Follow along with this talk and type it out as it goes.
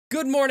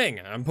Good morning,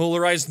 I'm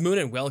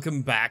PolarizedMoon and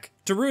welcome back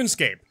to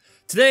RuneScape.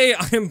 Today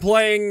I am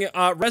playing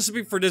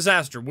Recipe for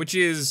Disaster, which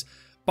is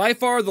by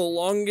far the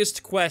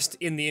longest quest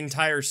in the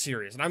entire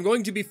series. And I'm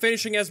going to be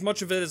finishing as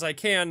much of it as I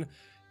can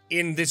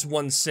in this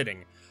one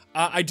sitting.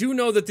 I do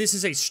know that this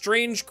is a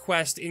strange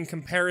quest in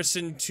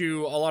comparison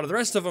to a lot of the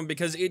rest of them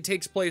because it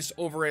takes place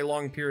over a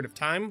long period of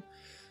time.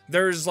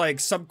 There's like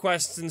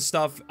subquests and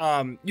stuff.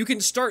 You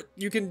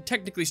can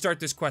technically start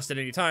this quest at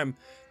any time,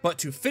 but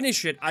to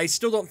finish it, I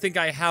still don't think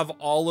I have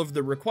all of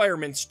the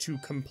requirements to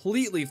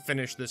completely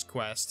finish this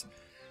quest,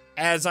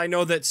 as I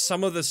know that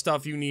some of the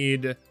stuff you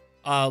need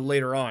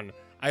later on.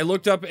 I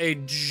looked up a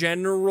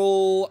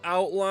general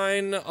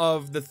outline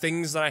of the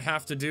things that I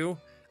have to do,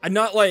 and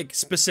not like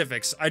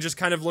specifics. I just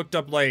kind of looked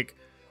up like,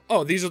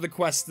 oh, these are the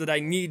quests that I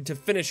need to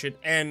finish it,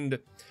 and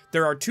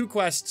there are 2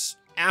 quests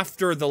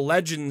after the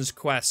Legends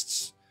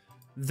quests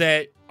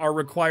that are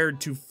required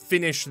to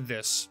finish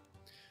this.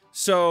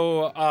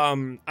 So,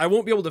 I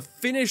won't be able to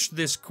finish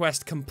this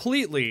quest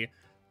completely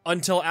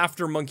until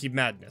after Monkey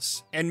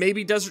Madness. And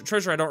maybe Desert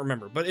Treasure, I don't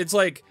remember. But it's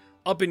like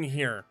up in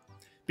here.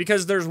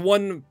 Because there's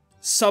one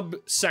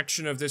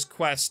subsection of this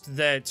quest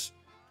that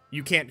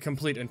you can't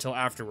complete until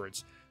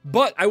afterwards.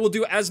 But I will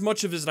do as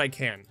much of it as I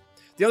can.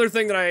 The other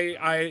thing that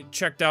I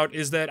checked out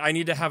is that I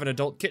need to have an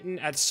adult kitten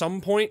at some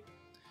point.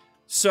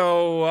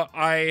 So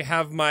I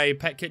have my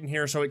pet kitten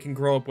here so it can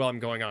grow up while I'm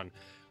going on.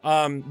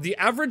 The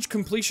average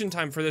completion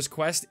time for this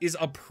quest is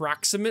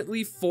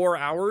approximately 4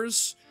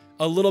 hours,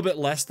 a little bit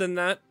less than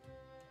that.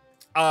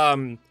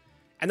 And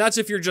that's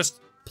if you're just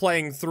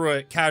playing through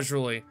it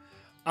casually.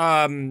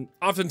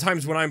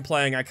 Oftentimes when I'm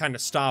playing, I kind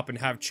of stop and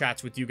have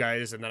chats with you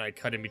guys, and then I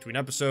cut in between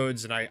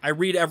episodes, and I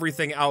read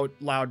everything out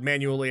loud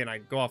manually, and I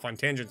go off on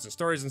tangents and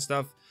stories and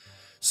stuff.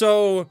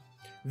 So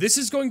this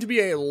is going to be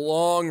a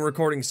long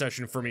recording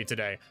session for me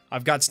today.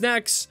 I've got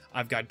snacks,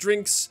 I've got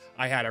drinks,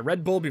 I had a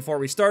Red Bull before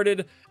we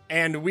started,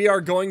 and we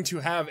are going to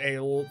have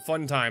a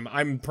fun time.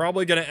 I'm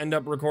probably going to end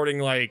up recording,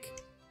 like,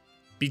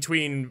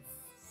 between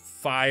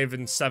 5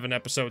 and 7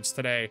 episodes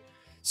today.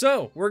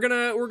 So, we're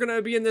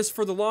gonna be in this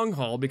for the long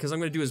haul, because I'm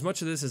gonna do as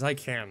much of this as I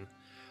can.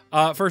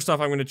 First off,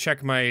 I'm gonna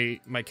check my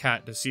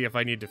cat to see if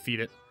I need to feed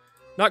it.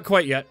 Not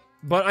quite yet,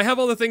 but I have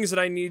all the things that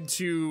I need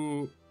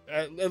to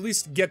at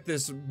least get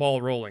this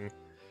ball rolling.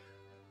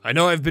 I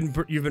know you've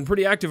been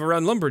pretty active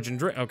around Lumbridge and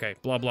okay,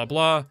 blah blah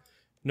blah.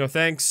 No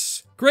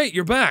thanks. Great,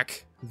 you're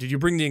back. Did you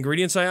bring the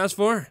ingredients I asked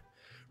for?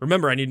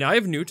 Remember, I need an eye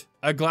of newt,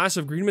 a glass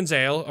of Greenman's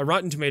ale, a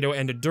rotten tomato,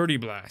 and a dirty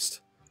blast.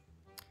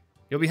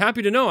 You'll be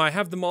happy to know I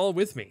have them all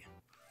with me.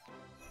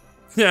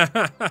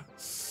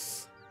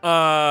 That's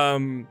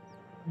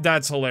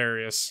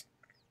hilarious.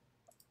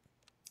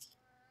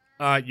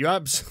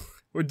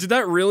 Did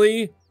that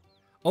really?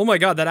 Oh my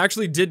god, that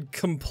actually did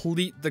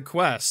complete the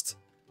quest.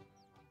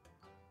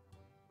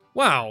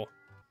 Wow.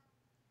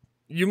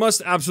 You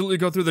must absolutely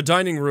go through the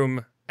dining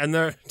room and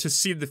there to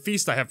see the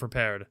feast I have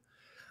prepared.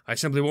 I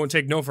simply won't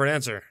take no for an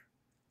answer.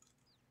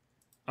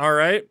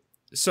 Alright.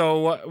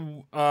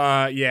 So,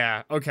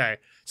 yeah, okay.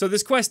 So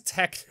this quest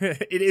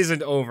it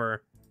isn't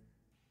over.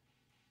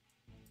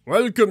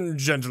 Welcome,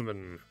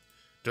 gentlemen,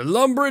 to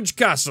Lumbridge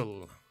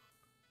Castle.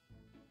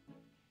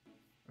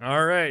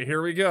 Alright,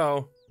 here we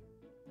go.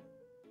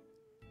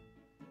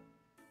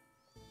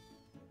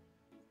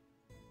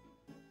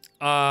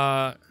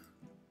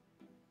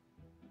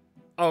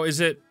 Oh, is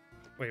it...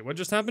 Wait, what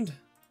just happened?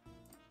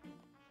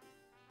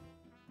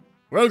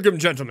 Welcome,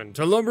 gentlemen,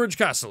 to Lumbridge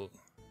Castle.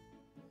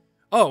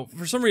 Oh,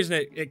 for some reason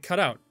it cut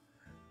out.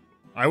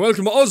 I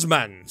welcome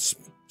Osman,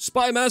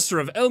 Spy Master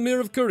of Elmir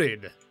of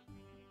Kurid.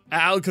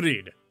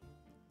 Al-Kurid.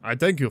 I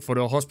thank you for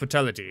your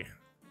hospitality.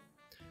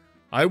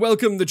 I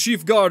welcome the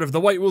Chief Guard of the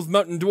White Wolf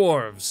Mountain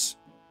Dwarves.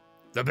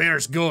 The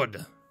beer's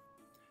good.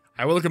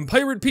 I welcome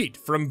Pirate Pete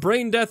from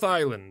Brain Death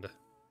Island.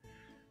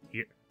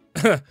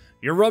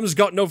 Your rum's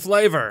got no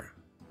flavor.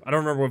 I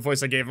don't remember what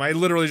voice I gave him. I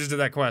literally just did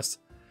that quest.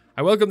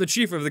 I welcome the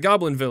Chief of the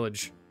Goblin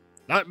Village.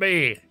 Not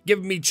me.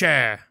 Give me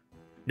chair.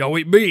 No,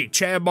 it me.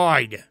 Chair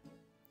mine.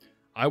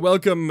 I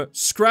welcome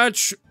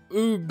Scratch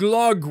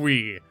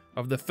Uglogwi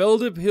of the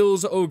Feldip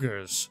Hills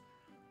Ogres.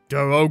 The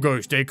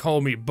ogres, they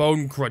call me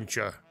Bone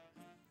Cruncher.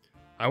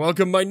 I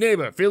welcome my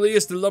neighbor,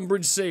 Phileas the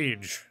Lumbridge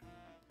Sage.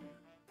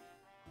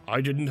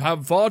 I didn't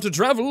have far to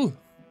travel.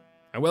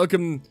 I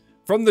welcome,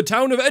 from the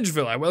town of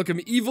Edgeville, I welcome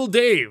Evil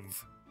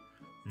Dave.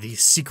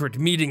 These secret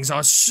meetings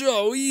are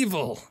so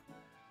evil.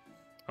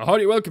 A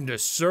hearty welcome to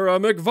Sir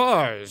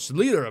McVars,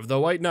 leader of the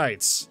White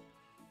Knights.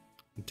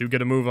 Do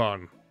get a move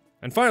on.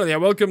 And finally, I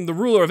welcome the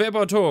ruler of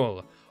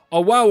Epatol,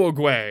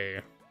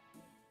 Awawogwe.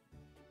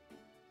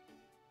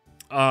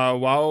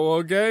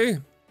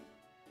 Awawogwe?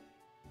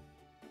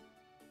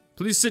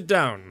 Please sit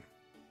down.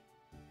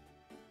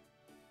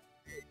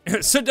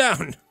 Sit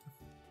down!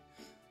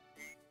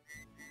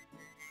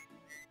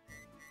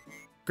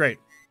 Great.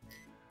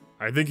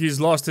 I think he's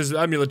lost his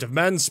amulet of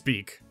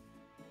man-speak.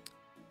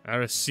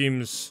 Aris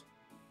seems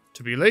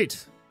to be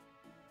late.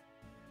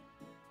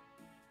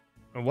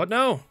 What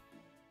now?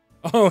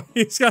 Oh,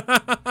 he's got...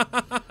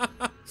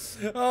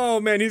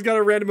 Oh, man, he's got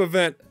a random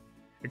event.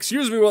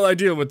 Excuse me while I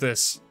deal with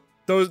this.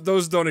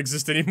 Those don't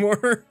exist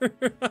anymore.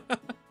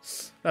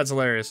 That's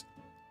hilarious.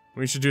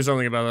 We should do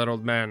something about that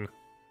old man.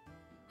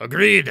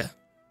 Agreed.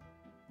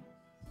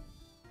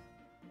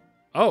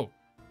 Oh.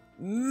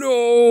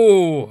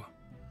 No!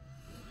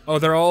 Oh,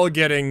 they're all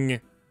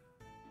getting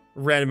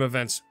random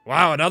events.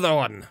 Wow, another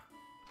one.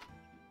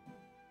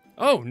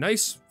 Oh,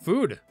 nice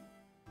food.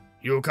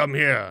 You come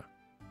here.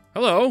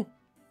 Hello.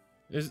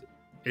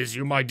 Is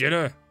you my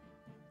dinner?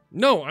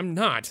 No, I'm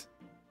not.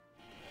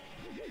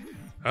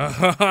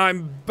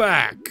 I'm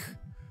back.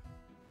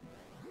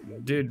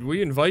 Did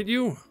we invite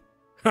you?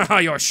 Haha,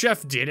 your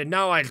chef did, and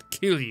now I'll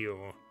kill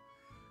you.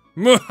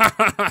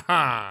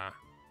 Muhahaha.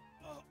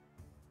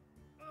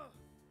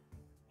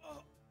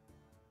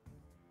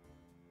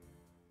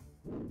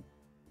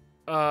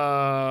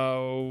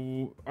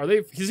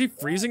 Is he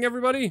freezing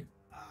everybody?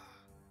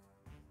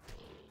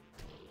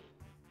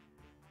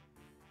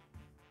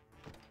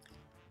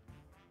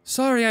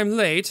 Sorry I'm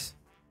late.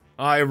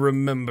 I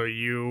remember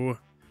you.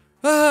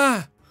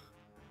 Ah!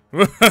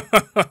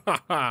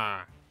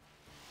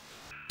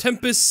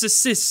 Tempest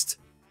assist.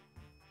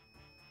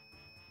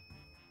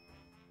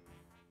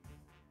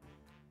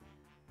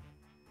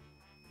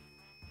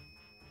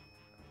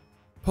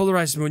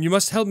 PolarizedMoon, you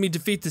must help me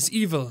defeat this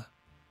evil.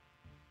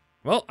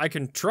 Well, I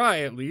can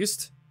try at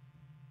least.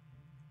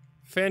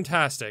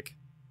 Fantastic.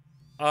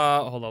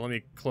 Hold on, let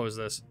me close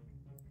this.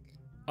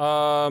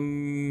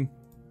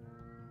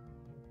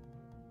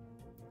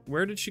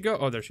 Where did she go?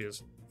 Oh, there she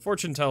is.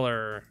 Fortune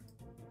teller.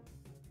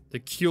 The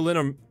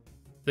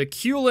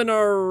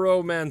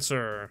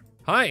Culinaromancer.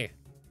 Hi.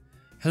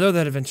 Hello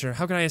there, adventurer.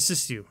 How can I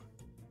assist you?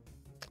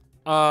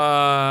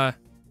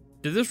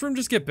 Did this room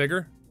just get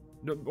bigger?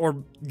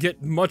 Or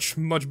get much,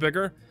 much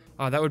bigger?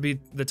 That would be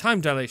the time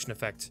dilation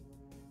effect.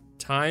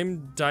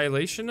 Time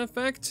dilation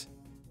effect?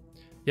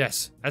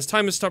 Yes. As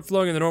time has stopped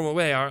flowing in the normal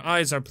way, our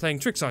eyes are playing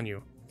tricks on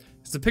you.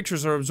 As the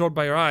pictures are absorbed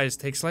by your eyes,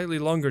 take slightly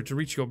longer to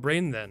reach your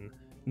brain than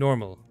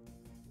normal.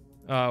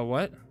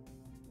 What?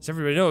 As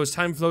everybody knows,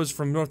 time flows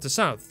from north to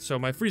south, so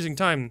my freezing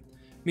time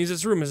means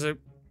this room is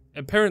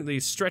apparently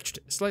stretched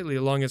slightly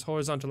along its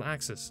horizontal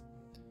axis.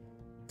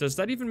 Does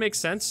that even make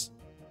sense?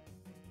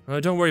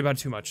 Don't worry about it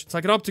too much. It's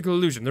like an optical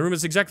illusion. The room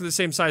is exactly the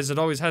same size as it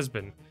always has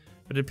been,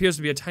 but it appears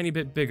to be a tiny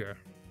bit bigger.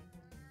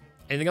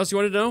 Anything else you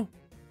wanted to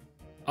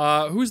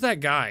know? Who's that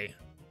guy?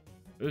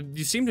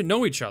 You seem to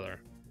know each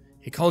other.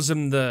 He calls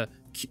himself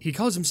the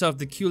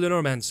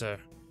Culinaromancer.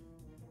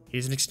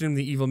 He's an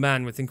extremely evil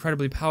man with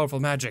incredibly powerful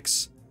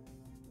magics.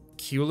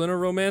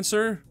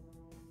 Culinaromancer?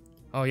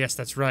 Oh yes,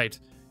 that's right.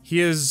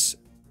 He is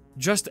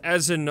just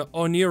as an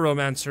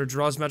Oniromancer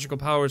draws magical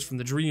powers from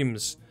the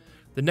dreams.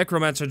 The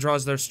Necromancer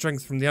draws their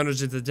strength from the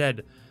energies of the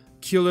dead.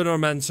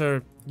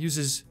 Culinaromancer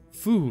uses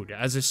food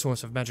as a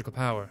source of magical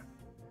power.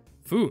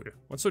 Food?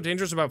 What's so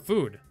dangerous about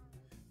food?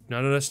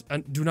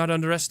 Do not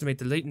underestimate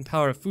the latent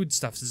power of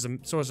foodstuffs as a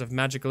source of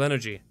magical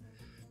energy.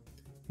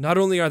 Not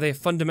only are they a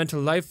fundamental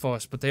life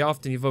force, but they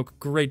often evoke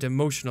great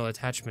emotional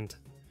attachment.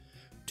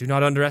 Do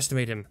not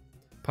underestimate him.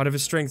 Part of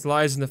his strength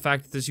lies in the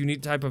fact that this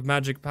unique type of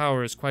magic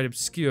power is quite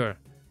obscure.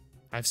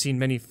 I've seen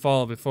many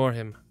fall before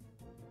him.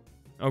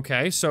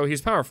 Okay, so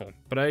he's powerful,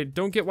 but I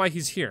don't get why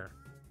he's here.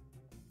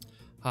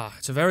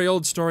 It's a very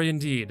old story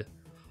indeed.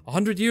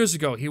 100 years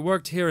ago, he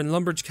worked here in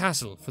Lumbridge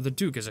Castle for the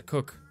Duke as a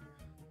cook.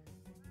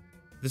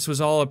 This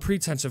was all a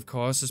pretense, of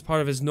course. As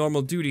part of his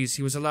normal duties,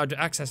 he was allowed to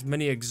access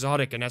many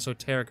exotic and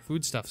esoteric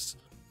foodstuffs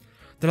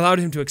that allowed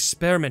him to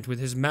experiment with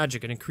his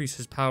magic and increase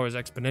his powers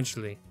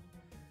exponentially.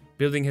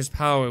 Building his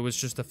power was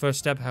just the first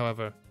step,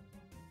 however.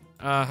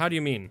 How do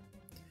you mean?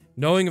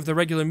 Knowing of the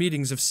regular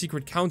meetings of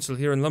Secret Council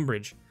here in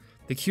Lumbridge,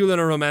 the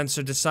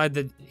Culinaromancer decided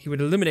that he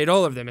would eliminate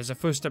all of them as a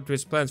first step to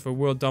his plans for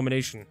world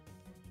domination.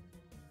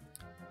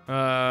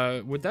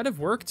 Would that have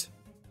worked?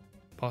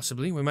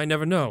 Possibly, we might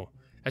never know.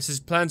 As his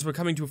plans were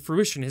coming to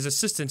fruition, his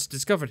assistants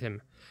discovered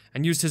him,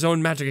 and used his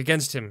own magic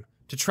against him,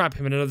 to trap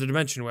him in another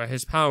dimension where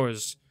his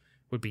powers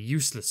would be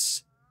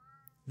useless.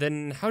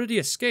 Then how did he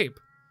escape?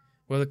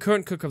 Well, the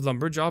current cook of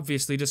Lumbridge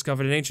obviously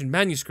discovered an ancient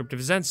manuscript of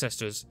his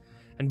ancestors,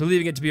 and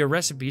believing it to be a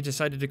recipe,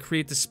 decided to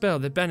create the spell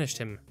that banished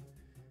him.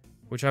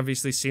 Which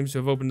obviously seems to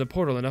have opened the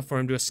portal enough for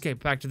him to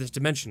escape back to this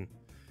dimension.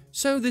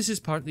 So this is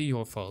partly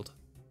your fault.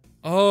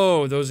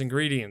 Oh, those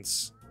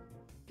ingredients.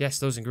 Yes,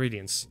 those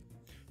ingredients.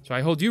 So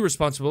I hold you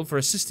responsible for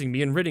assisting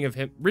me in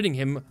ridding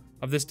him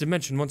of this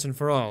dimension once and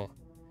for all.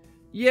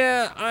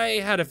 Yeah,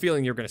 I had a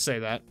feeling you were going to say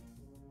that.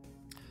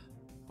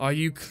 Are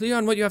you clear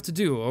on what you have to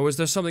do, or is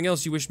there something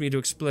else you wish me to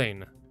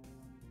explain?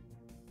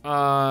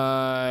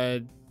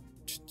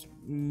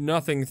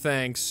 Nothing,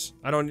 thanks.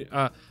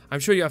 I'm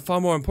sure you have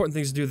far more important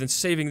things to do than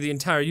saving the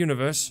entire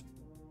universe.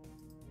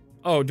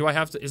 Oh, do I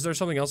have to, is there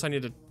something else I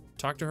need to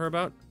talk to her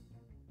about?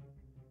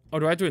 Oh,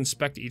 do I have to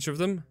inspect each of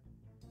them?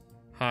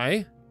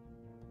 Hi?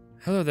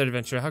 Hello there,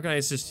 adventurer. How can I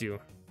assist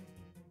you?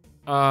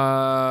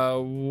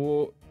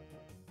 Who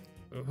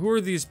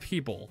are these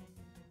people?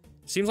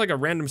 Seems like a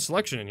random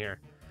selection in here.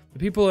 The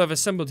people who have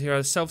assembled here are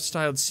the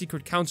self-styled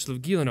Secret Council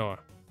of Gielinor.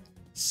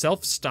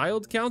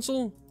 Self-styled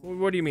council?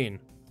 What do you mean?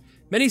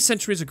 Many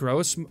centuries ago,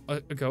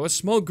 a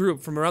small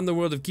group from around the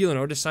world of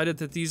Gielinor decided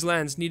that these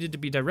lands needed to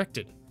be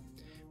directed.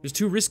 It was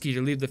too risky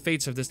to leave the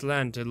fates of this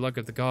land to the luck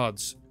of the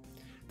gods.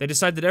 They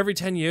decided that every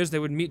 10 years they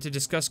would meet to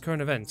discuss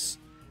current events,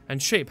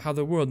 and shape how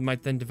the world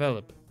might then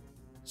develop.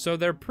 So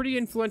they're pretty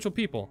influential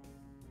people.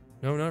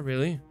 No, not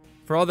really.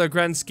 For all their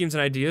grand schemes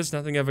and ideas,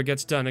 nothing ever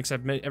gets done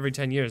except every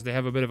 10 years they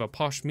have a bit of a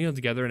posh meal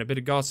together and a bit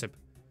of gossip.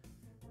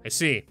 I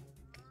see.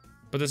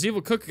 But this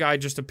evil cook guy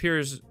just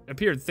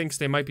appeared thinks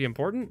they might be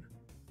important?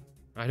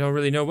 I don't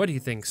really know what he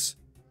thinks.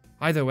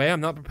 Either way,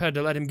 I'm not prepared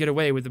to let him get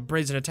away with a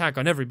brazen attack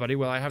on everybody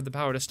while I have the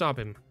power to stop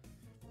him.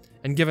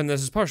 And given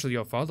this is partially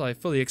your fault, I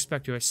fully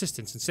expect your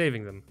assistance in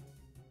saving them.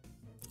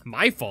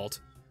 My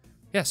fault?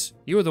 Yes,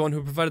 you were the one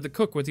who provided the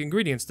cook with the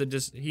ingredients that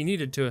he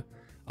needed to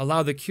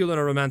allow the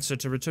Culinomancer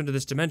to return to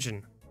this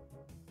dimension.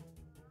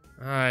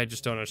 I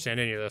just don't understand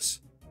any of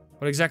this.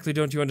 What exactly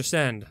don't you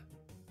understand?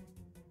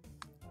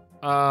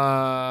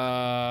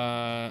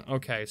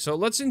 Okay, so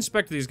let's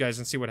inspect these guys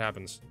and see what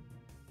happens.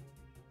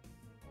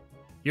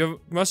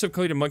 You must have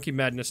completed monkey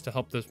madness to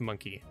help this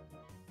monkey.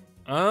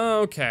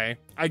 Okay,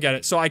 I get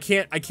it. So I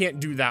can't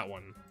do that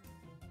one.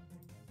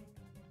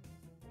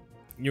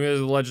 You have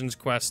the Legends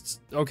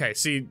quests. Okay,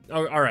 see,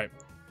 oh, all right.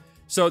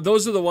 So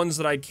those are the ones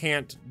that I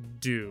can't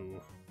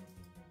do.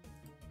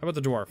 How about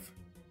the dwarf?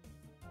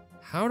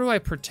 How do I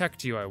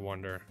protect you, I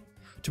wonder?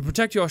 To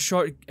protect your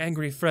short,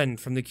 angry friend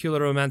from the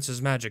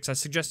Culinomancer's magics, I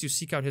suggest you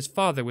seek out his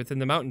father within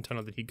the mountain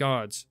tunnel that he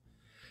guards.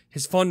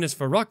 His fondness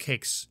for rock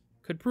cakes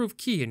could prove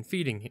key in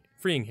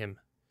freeing him.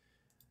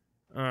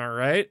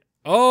 Alright.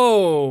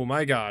 Oh,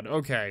 my god.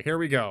 Okay, here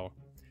we go.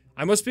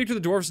 I must speak to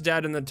the dwarf's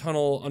dad in the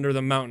tunnel under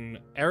the mountain.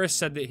 Eris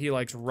said that he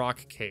likes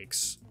rock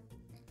cakes.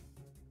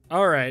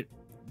 Alright.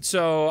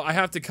 So, I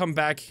have to come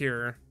back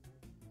here.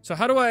 So,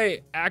 how do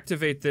I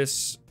activate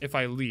this if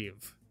I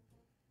leave?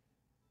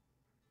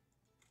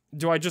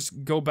 Do I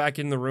just go back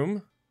in the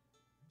room?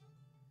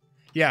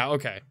 Yeah,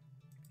 okay.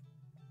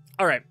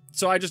 Alright,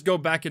 so I just go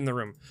back in the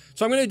room.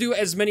 So I'm gonna do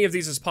as many of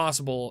these as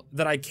possible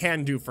that I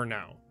can do for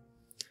now.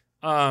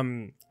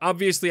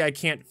 Obviously I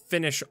can't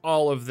finish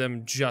all of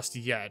them just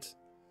yet.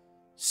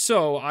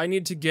 So, I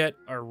need to get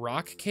a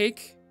rock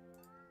cake?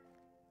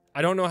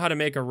 I don't know how to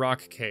make a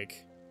rock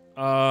cake.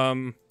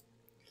 I'm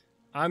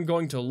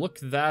going to look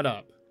that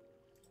up.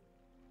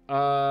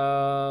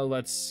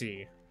 Let's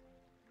see.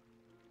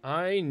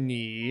 I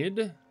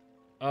need,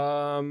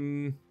 a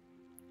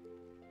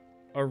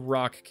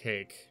rock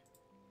cake.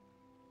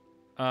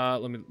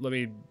 Let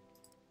me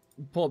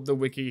pull up the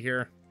wiki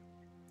here.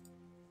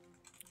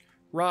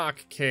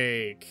 Rock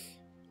cake.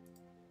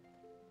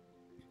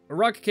 A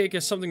rock cake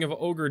is something of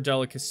ogre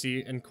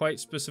delicacy, and quite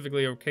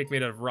specifically a cake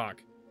made out of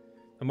rock.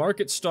 A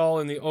market stall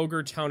in the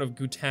ogre town of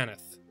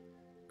Gutanith.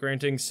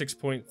 Granting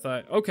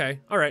 6.5. Okay,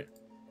 alright.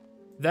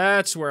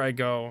 That's where I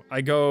go. I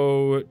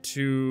go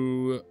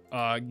to,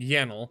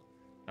 Yanel,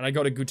 and I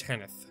go to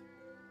Gutanith.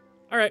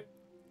 Alright.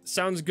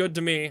 Sounds good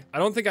to me. I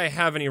don't think I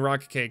have any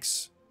rock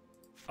cakes.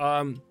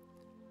 Alright,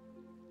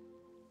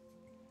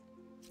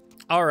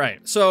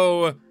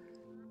 so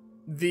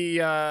the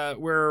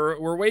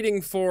we're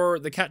waiting for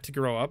the cat to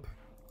grow up,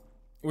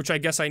 which I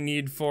guess I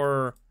need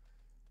for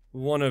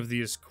one of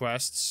these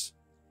quests.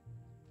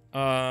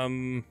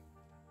 And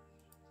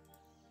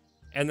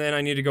then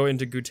I need to go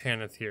into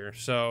Gutanith here.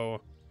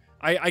 So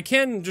I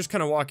can just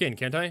kind of walk in,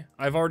 can't I?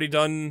 I've already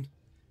done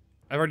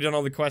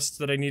all the quests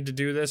that I need to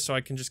do this, so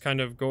I can just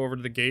kind of go over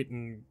to the gate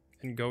and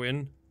go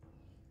in.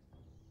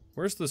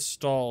 Where's the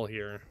stall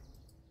here?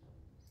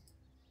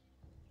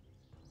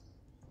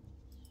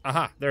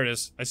 Aha, there it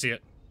is. I see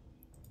it.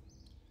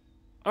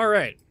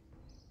 Alright.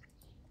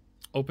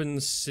 Open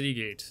the city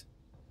gate.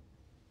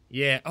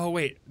 Yeah, oh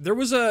wait. There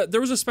was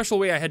a special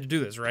way I had to do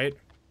this, right?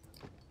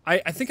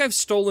 I think I've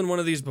stolen one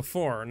of these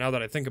before, now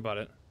that I think about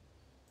it.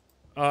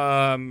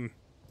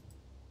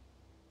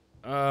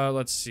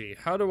 Let's see.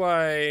 How do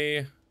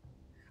I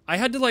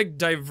had to,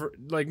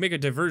 like, make a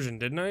diversion,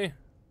 didn't I?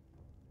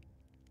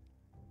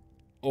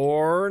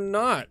 Or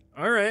not.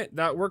 Alright,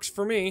 that works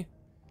for me.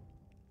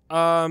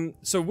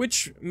 So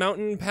which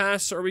mountain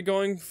pass are we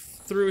going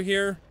through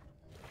here?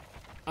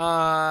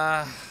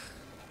 Are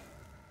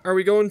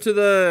we going to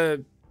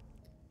the...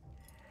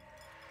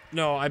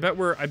 No, I bet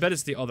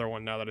it's the other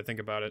one now that I think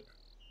about it.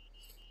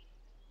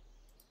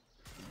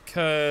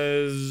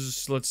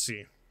 'Cause, let's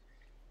see.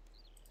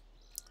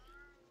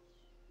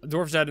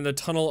 Dwarf's dad in the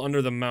tunnel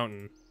under the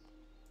mountain.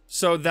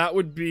 So that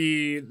would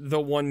be the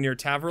one near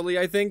Taverley,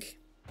 I think.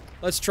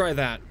 Let's try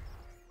that.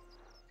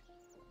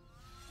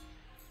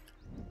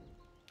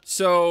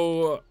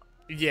 So,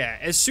 yeah,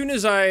 as soon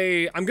as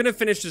I'm gonna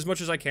finish as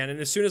much as I can, and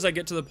as soon as I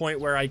get to the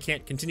point where I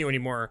can't continue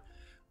anymore,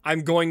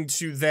 I'm going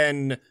to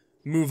then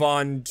move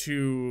on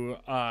to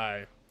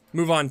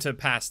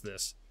past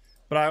this.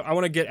 But I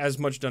want to get as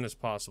much done as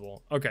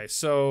possible. Okay,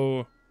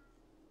 so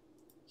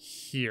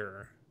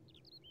here.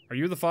 Are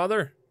you the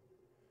father?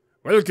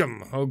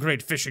 Welcome, oh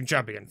great fishing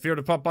champion. Feel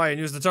to pop by and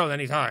use the tunnel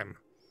anytime.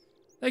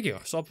 Thank you.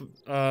 Stop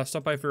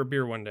by for a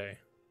beer one day.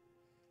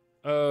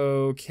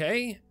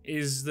 Okay,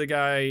 is the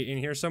guy in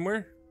here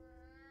somewhere?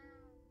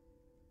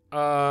 Do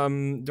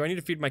I need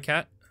to feed my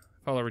cat?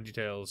 Follower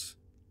details.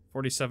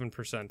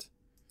 47%.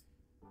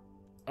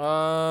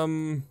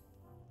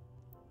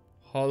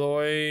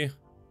 Holloway.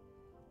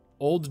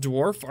 Old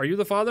dwarf, are you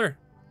the father?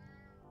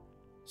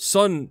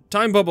 Son,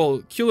 time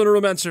bubble,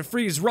 Romancer,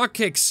 freeze, rock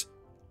kicks.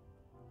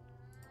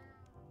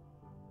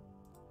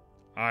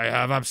 I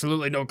have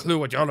absolutely no clue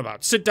what you're on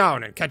about. Sit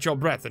down and catch your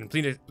breath and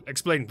please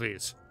explain,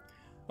 please.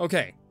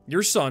 Okay,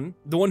 your son,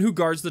 the one who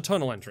guards the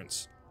tunnel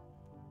entrance.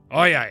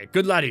 Oh yeah,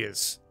 good lad he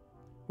is.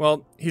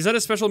 Well, he's at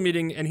a special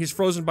meeting and he's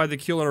frozen by the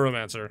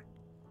Romancer.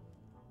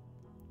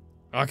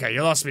 Okay,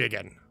 you lost me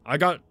again. I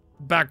got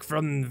back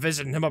from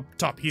visiting him up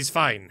top. He's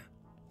fine.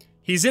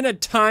 He's in a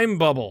time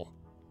bubble.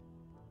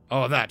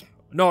 Oh, that.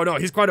 No,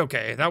 he's quite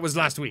okay. That was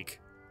last week.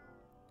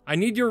 I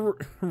need your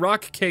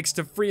rock cakes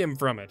to free him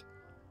from it.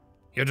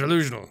 You're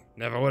delusional.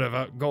 Never would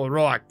have Gold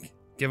Rock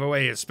give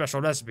away his special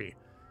recipe.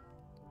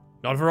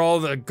 Not for all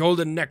the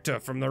golden nectar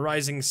from the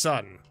rising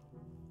sun.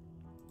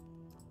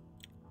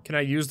 Can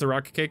I use the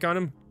rock cake on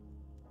him?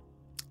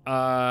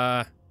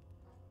 Not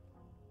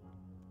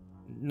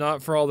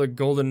for all the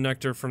golden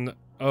nectar from the...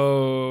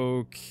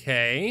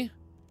 Okay.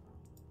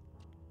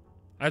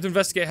 I have to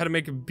investigate how to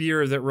make a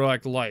beer that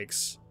Roak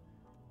likes.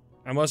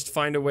 I must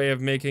find a way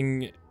of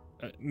making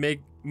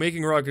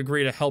Roak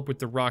agree to help with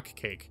the rock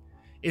cake.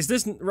 Is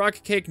this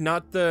rock cake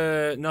not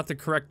the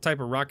correct type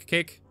of rock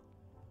cake?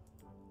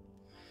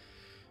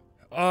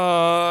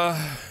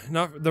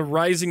 Not the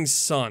rising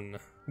sun.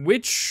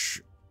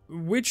 Which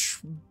one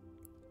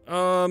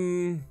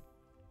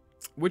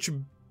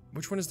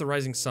is the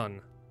rising sun?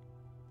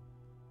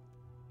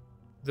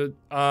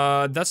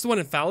 That's the one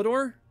in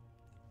Falador?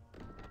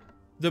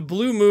 The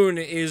blue moon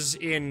is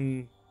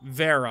in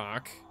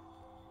Varrock.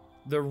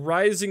 The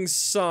rising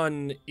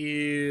sun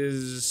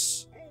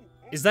is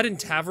that in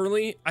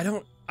Taverley? I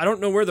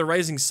don't know where the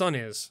rising sun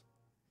is.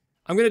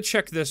 I'm gonna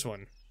check this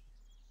one.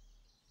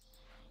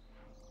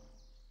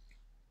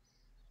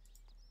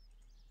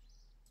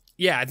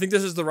 Yeah, I think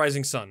this is the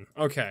rising sun.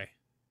 Okay.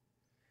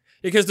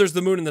 Because there's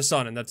the moon and the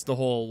sun, and that's the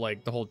whole,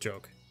 like, the whole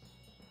joke.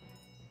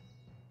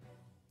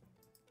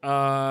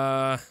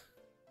 Talk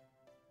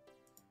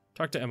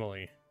to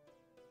Emily.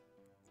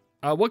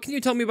 What can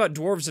you tell me about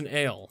dwarves and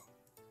ale?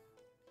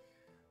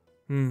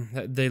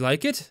 They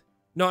like it?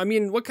 No, I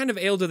mean, what kind of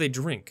ale do they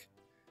drink?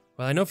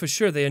 Well, I know for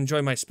sure they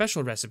enjoy my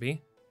special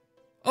recipe.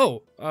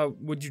 Oh,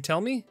 would you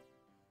tell me?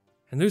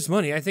 And lose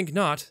money? I think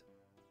not.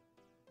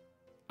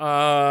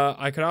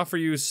 I could offer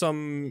you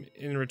some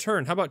in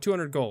return. How about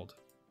 200 gold?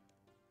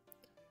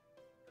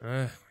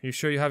 You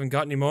sure you haven't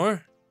got any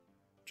more?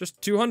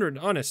 Just 200,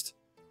 honest.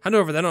 Hand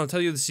over then, I'll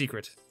tell you the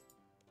secret.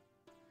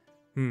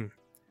 The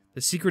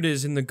secret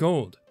is in the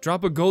gold.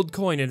 Drop a gold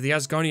coin into the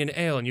Asgardian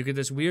ale and you get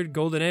this weird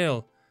golden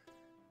ale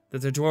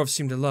that the dwarves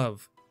seem to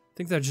love. I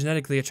think they're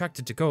genetically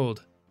attracted to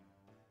gold.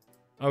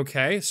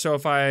 Okay, so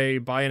if I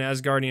buy an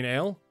Asgardian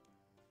ale...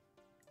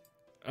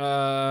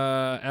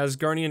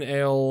 Asgardian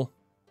ale...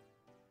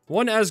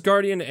 1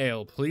 Asgardian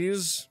ale,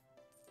 please.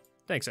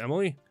 Thanks,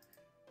 Emily.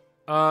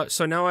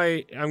 So now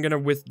I'm gonna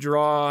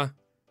withdraw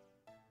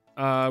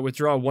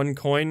 1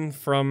 coin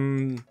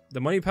from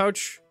the money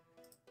pouch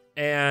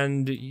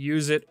and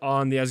use it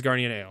on the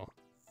Asgardian ale.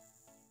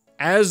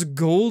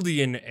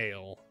 Asgoldian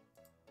ale.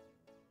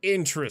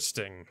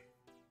 Interesting.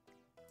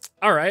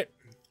 All right.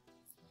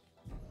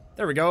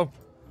 There we go.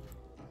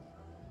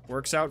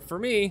 Works out for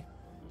me.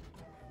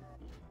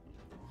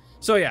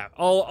 So yeah,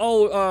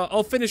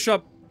 I'll finish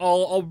up.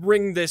 I'll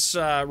bring this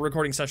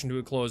recording session to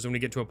a close when we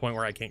get to a point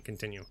where I can't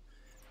continue.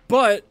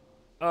 But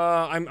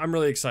I'm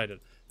really excited.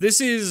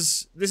 This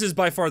is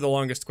by far the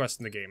longest quest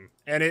in the game,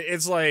 and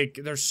it's like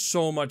there's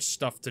so much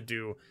stuff to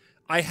do.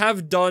 I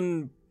have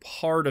done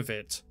part of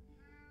it,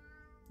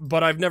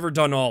 but I've never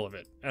done all of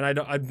it,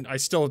 and I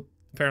still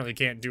apparently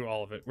can't do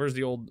all of it. Where's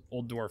the old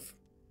dwarf?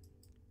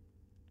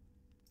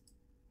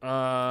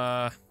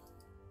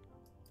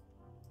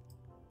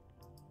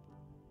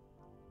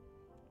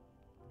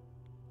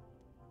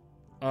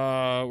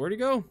 Where'd he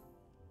go?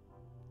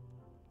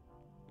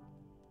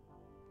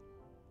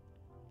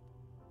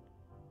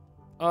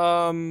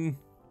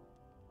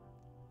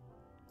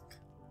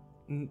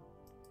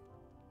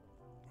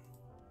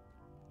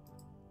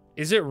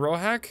 Is it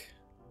Rohak?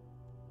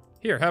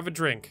 Here, have a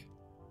drink.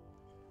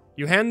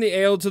 You hand the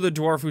ale to the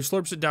dwarf who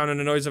slurps it down in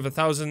a noise of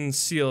 1,000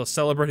 seals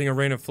celebrating a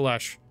rain of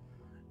flesh.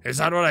 Is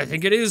that what I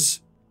think it is?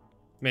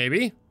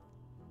 Maybe.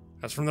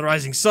 That's from the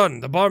rising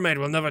sun. The barmaid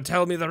will never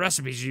tell me the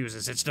recipes she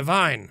uses. It's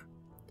divine.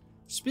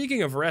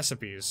 Speaking of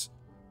recipes...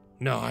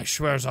 No, I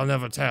swears I'll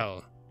never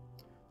tell.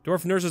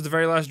 Dwarf nurses the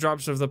very last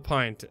drops of the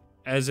pint,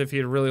 as if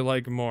he'd really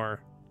like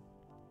more.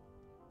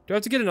 Do I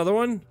have to get another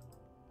one?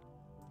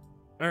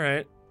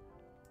 Alright.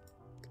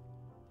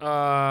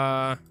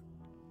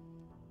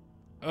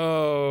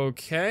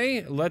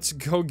 Okay, let's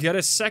go get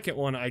a second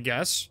one, I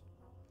guess.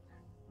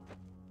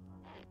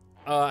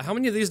 How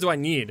many of these do I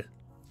need?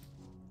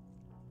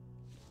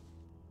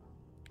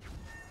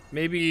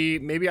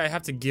 Maybe I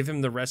have to give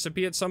him the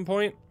recipe at some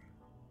point?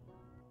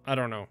 I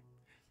don't know.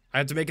 I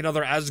have to make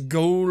another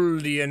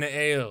Asgoldian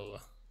ale.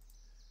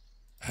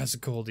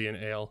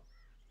 Asgoldian ale.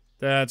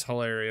 That's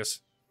hilarious.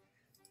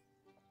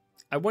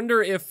 I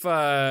wonder if,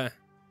 no,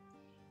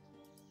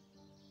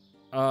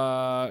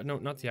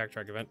 not the Act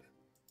Track event.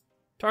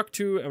 Talk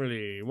to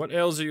Emily. What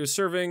ales are you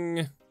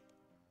serving?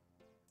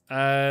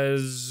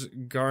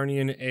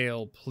 Asgardian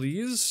ale,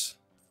 please.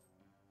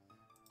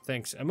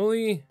 Thanks,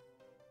 Emily.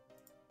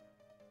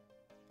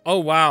 Oh,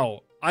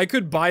 wow. I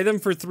could buy them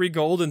for 3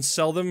 gold and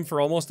sell them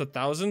for almost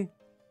 1,000?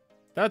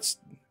 That's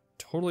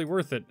totally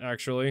worth it,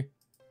 actually.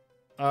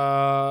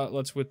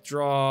 Let's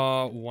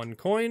withdraw 1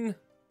 coin.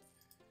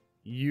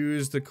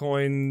 Use the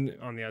coin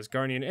on the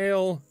Asgardian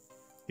ale.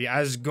 The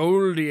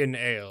Asgoldian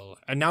ale.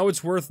 And now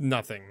it's worth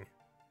nothing.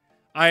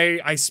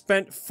 I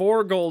spent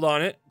 4 gold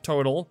on it,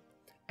 total.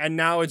 And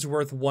now it's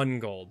worth 1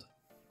 gold.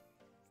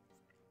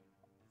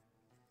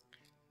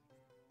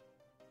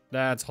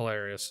 That's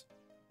hilarious.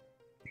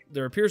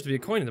 There appears to be a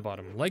coin at the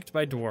bottom, liked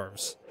by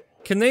dwarves.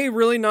 Can they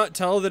really not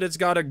tell that it's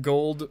got a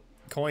gold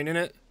coin in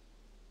it?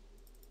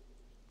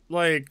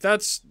 Like,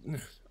 that's...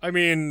 I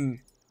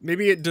mean,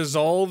 maybe it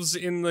dissolves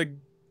in the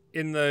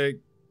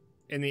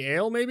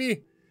ale,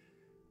 maybe?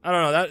 I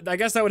don't know, I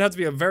guess that would have to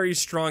be a very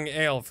strong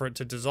ale for it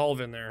to dissolve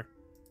in there.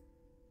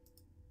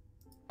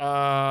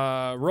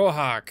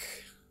 Rohak.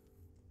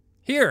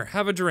 Here,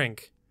 have a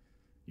drink.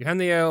 You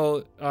hand the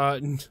ale,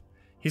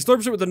 he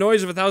slurps it with the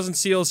noise of 1,000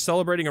 seals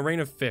celebrating a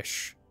rain of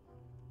fish.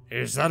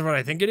 Is that what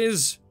I think it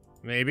is?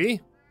 Maybe.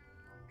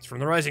 It's from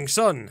the rising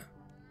sun.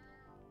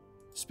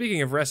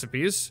 Speaking of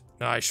recipes,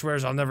 I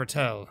swears I'll never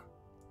tell.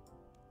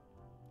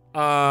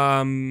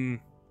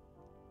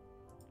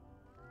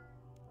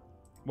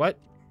 What?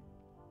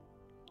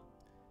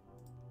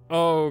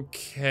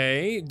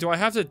 Okay. Do I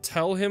have to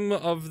tell him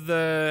of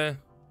the...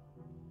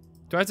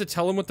 Do I have to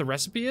tell him what the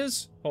recipe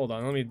is? Hold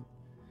on, let me...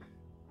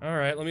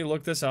 Alright, let me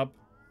look this up.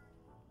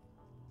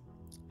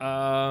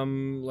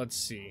 Let's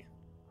see.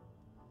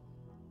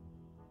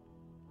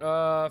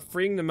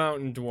 Freeing the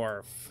mountain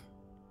dwarf.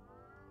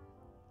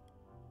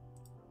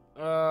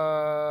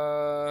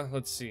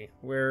 Let's see.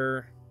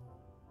 Where...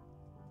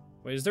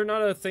 Wait, is there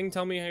not a thing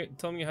telling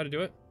me how to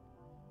do it?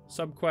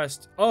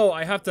 Subquest. Oh,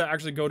 I have to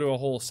actually go to a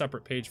whole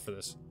separate page for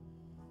this.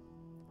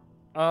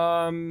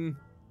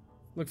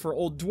 Look for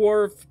old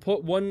dwarf.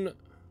 Put 1...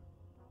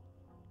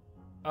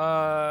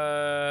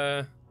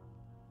 Add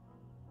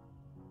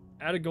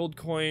a gold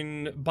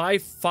coin. Buy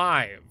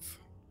 5.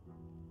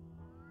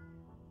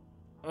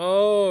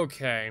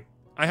 Okay.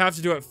 I have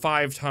to do it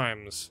 5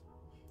 times.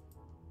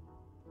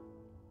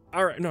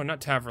 Alright, no, not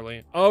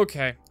Taverley.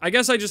 Okay. I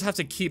guess I just have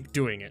to keep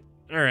doing it.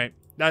 Alright.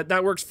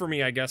 That works for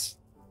me, I guess.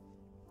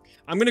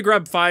 I'm gonna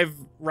grab 5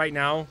 right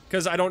now,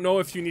 because I don't know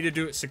if you need to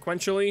do it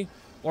sequentially,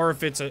 or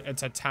if it's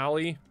a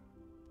tally.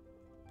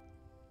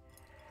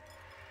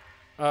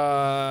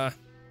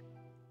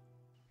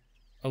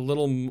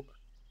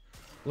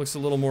 Looks a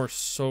little more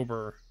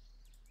sober.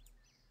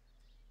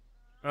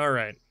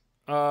 Alright.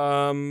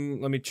 Let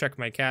me check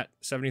my cat.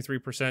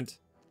 73%.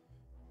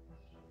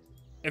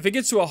 If it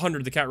gets to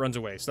 100, the cat runs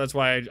away, so that's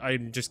why I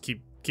just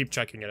keep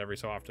checking it every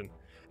so often.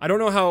 I don't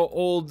know how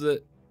old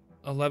the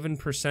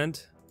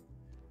 11%.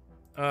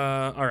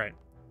 Alright.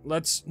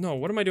 No,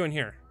 what am I doing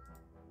here?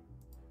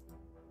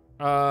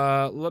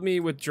 Let me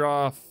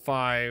withdraw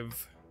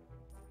 5.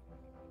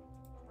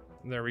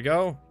 There we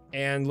go.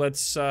 And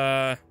let's,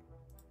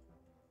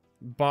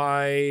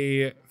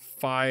 buy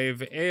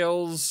 5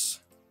 ales.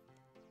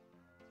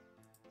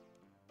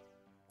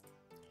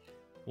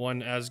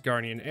 1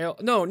 Asgardian ale.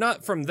 No,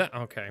 not from that.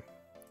 Okay.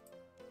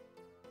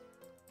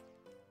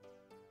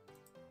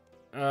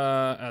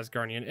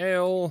 Asgardian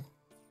ale.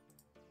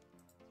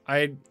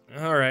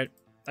 Alright.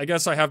 I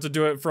guess I have to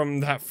do it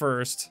from that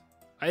first.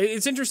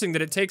 It's interesting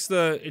that it takes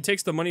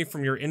the money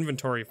from your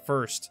inventory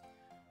first,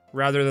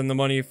 rather than the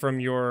money from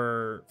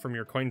your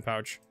coin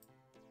pouch.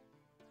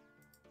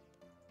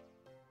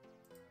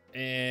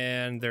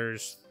 And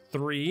there's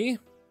 3.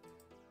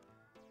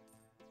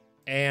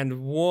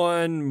 And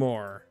 1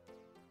 more.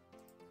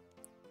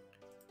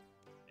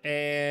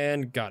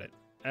 And got it.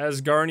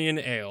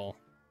 Asgardian ale.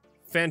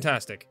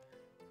 Fantastic.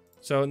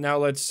 So now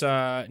let's,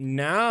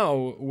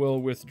 now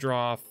we'll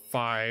withdraw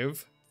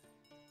 5.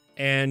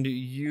 And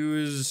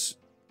use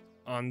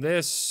on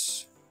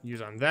this,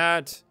 use on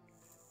that,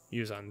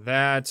 use on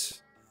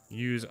that,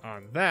 use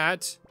on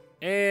that,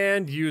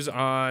 and use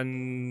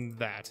on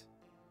that.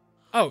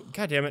 Oh,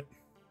 god damn it.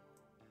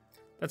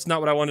 That's not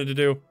what I wanted to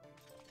do.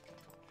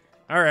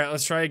 Alright,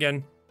 let's try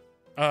again.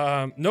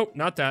 Nope,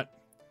 not that.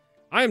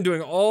 I am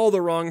doing all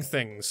the wrong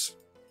things.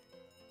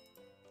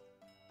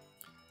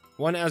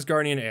 1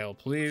 Asgardian ale,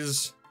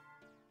 please.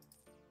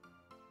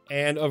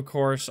 And, of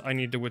course, I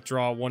need to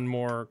withdraw 1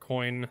 more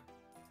coin.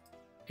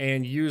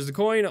 And use the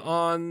coin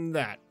on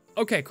that.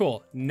 Okay,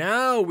 cool.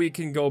 Now we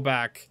can go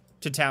back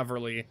to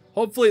Taverley.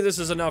 Hopefully this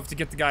is enough to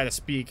get the guy to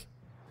speak.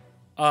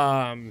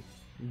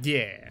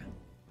 Yeah.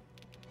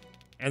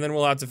 And then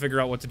we'll have to figure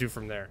out what to do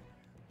from there.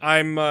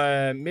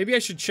 Maybe I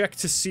should check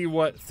to see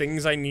what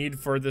things I need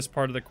for this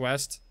part of the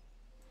quest.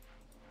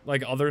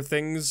 Like other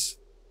things.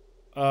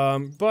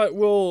 But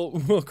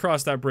we'll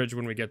cross that bridge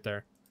when we get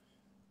there.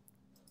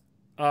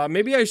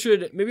 Maybe I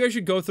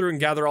should go through and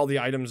gather all the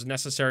items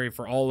necessary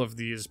for all of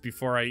these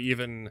before I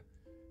even,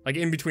 like,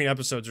 in between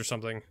episodes or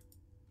something.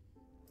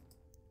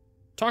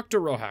 Talk to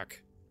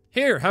Rohak.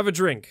 Here, have a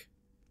drink.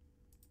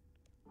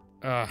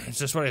 Is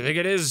this what I think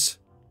it is?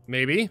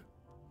 Maybe.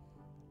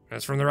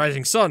 That's from the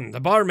Rising Sun.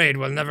 The barmaid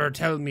will never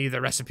tell me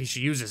the recipe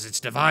she uses. It's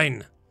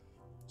divine.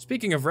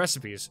 Speaking of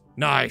recipes.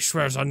 Nah, I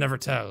swears I'll never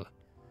tell.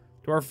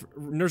 Dwarf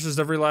nurses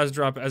every last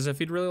drop as if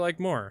he'd really like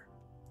more.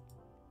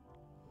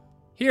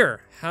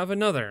 Here, have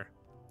another.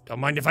 Don't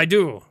mind if I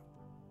do.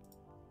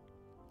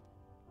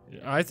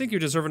 I think you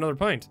deserve another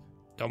pint.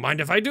 Don't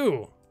mind if I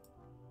do.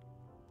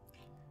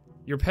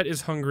 Your pet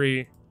is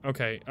hungry.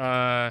 Okay,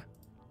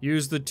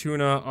 use the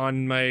tuna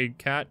on my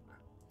cat.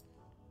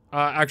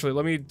 Actually,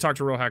 let me talk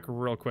to Rohak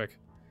real quick.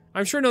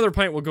 I'm sure another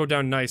pint will go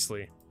down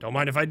nicely. Don't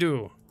mind if I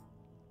do.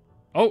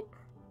 Oh!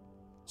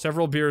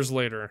 Several beers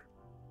later.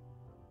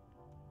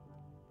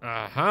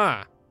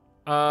 Aha!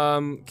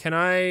 Can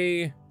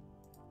I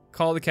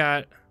call the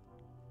cat?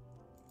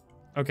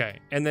 Okay,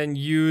 and then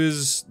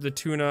use the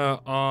tuna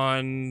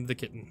on the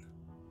kitten.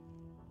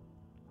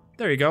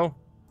 There you go.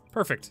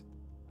 Perfect.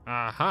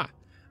 Aha.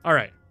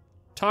 Alright.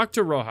 Talk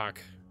to Rohak.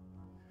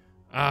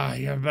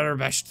 You're better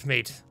best,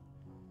 mate.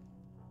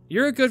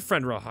 You're a good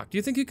friend, Rohak. Do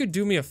you think you could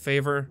do me a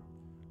favor?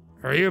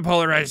 For you,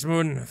 Polarized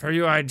Moon. For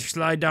you, I'd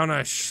slide down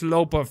a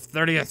slope of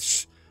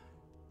 30th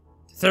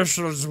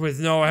thistles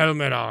with no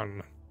helmet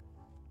on.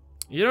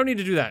 You don't need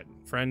to do that,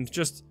 friend.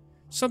 Just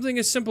something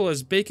as simple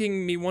as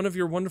baking me one of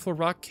your wonderful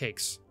rock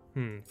cakes.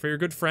 For your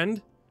good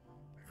friend?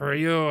 For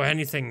you,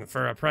 anything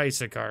for a price,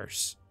 of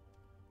course.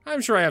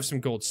 I'm sure I have some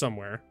gold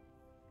somewhere.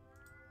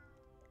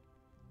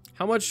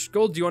 How much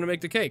gold do you want to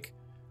make the cake?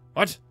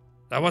 What?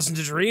 That wasn't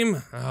a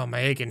dream? Oh, my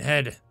aching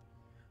head.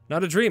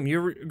 Not a dream.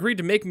 You agreed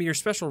to make me your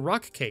special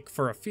rock cake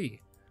for a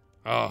fee.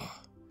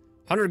 Oh,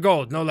 100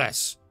 gold, no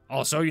less.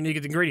 Also, you need to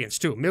get the ingredients,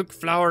 too. Milk,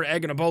 flour,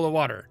 egg, and a bowl of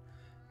water.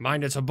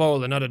 Mind it's a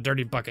bowl and not a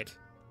dirty bucket.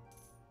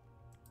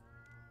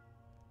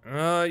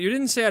 You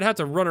didn't say I'd have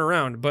to run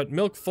around, but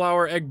milk,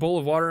 flour, egg, bowl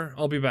of water,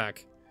 I'll be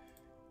back.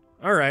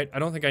 Alright, I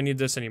don't think I need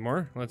this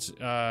anymore. Let's,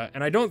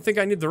 and I don't think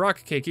I need the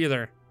rock cake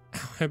either.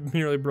 I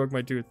nearly broke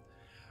my tooth.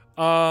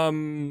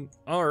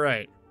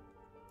 Alright.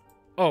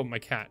 Oh, my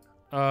cat.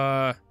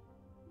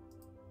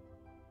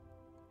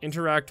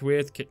 Interact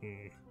with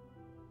kitten.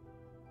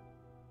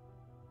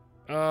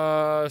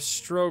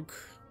 Stroke.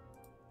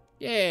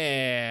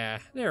 Yeah,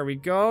 there we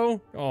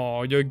go.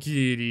 Oh, the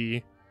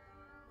kitty.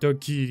 The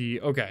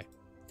kitty. Okay.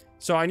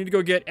 So I need to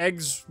go get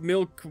eggs,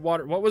 milk,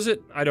 water. What was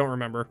it? I don't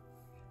remember.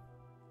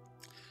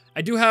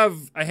 I do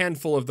have a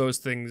handful of those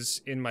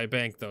things in my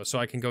bank, though, so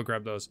I can go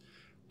grab those.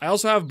 I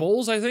also have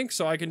bowls, I think,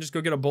 so I can just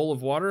go get a bowl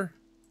of water.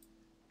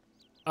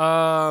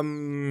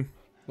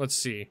 Let's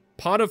see.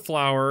 Pot of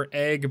flour,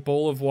 egg,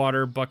 bowl of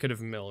water, bucket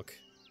of milk.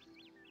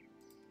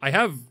 I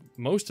have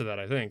most of that,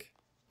 I think.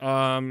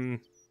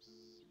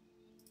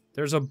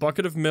 There's a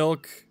bucket of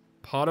milk,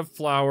 pot of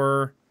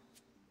flour.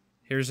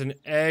 Here's an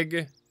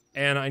egg,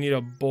 and I need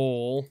a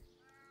bowl.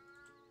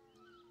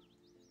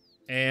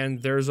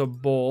 And there's a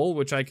bowl,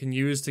 which I can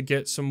use to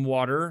get some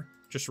water,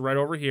 just right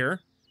over here.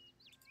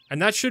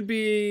 And that should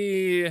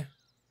be...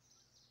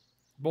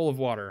 bowl of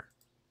water.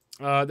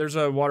 There's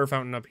a water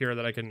fountain up here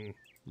that I can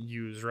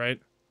use, right?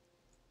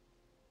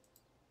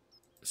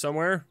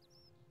 Somewhere?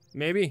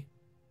 Maybe?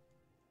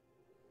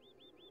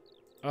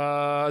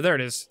 There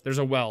it is. There's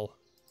a well.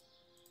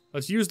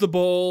 Let's use the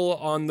bowl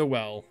on the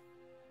well.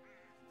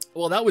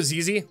 Well, that was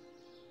easy.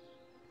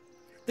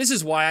 This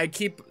is why I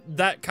keep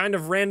that kind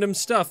of random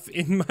stuff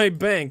in my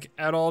bank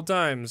at all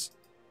times.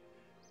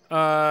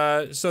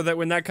 So that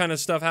when that kind of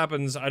stuff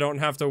happens, I don't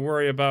have to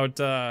worry about,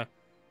 don't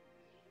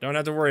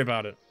have to worry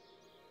about it.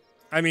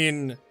 I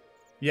mean,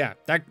 yeah,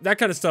 that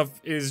kind of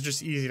stuff is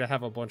just easy to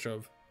have a bunch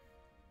of.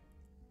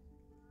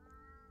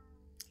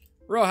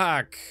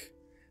 Rohak,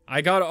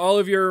 I got all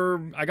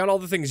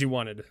the things you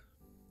wanted.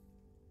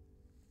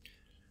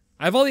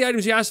 I have all the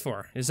items you asked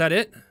for. Is that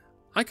it?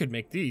 I could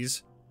make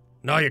these.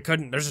 No, you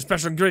couldn't. There's a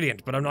special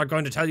ingredient, but I'm not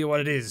going to tell you what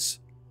it is.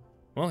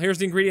 Well, here's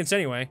the ingredients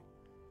anyway.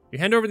 You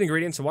hand over the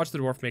ingredients and watch the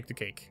dwarf make the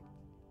cake.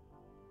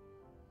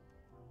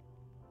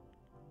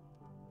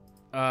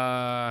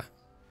 Oh,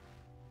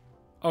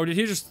 did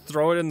he just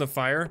throw it in the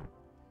fire?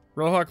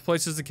 Rohak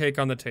places the cake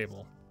on the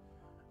table.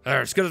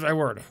 There, as good as my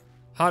word.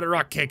 Hot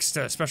rock cake's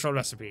a special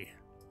recipe.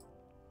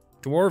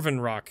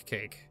 Dwarven rock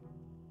cake.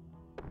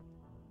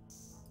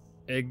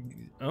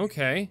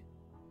 Okay.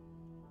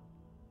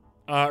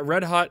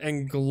 Red hot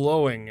and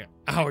glowing.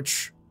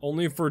 Ouch.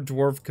 Only for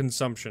dwarf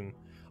consumption.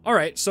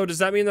 Alright, so does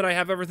that mean that I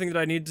have everything that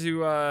I need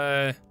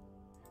to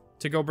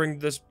go bring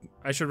this?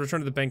 I should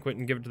return to the banquet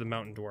and give it to the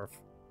mountain dwarf.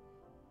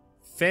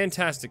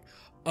 Fantastic.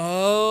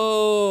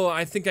 Oh,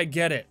 I think I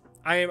get it.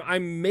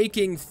 I'm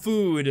making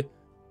food.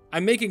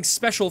 I'm making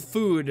special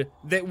food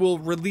that will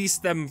release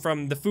them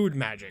from the food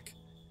magic.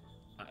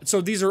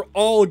 So these are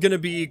all gonna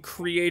be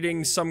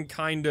creating some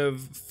kind of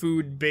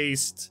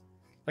food-based,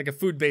 like a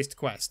food-based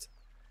quest.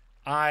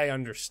 I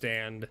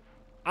understand.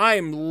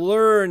 I'm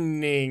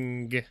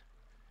learning.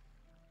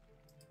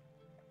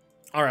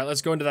 Alright,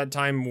 let's go into that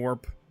time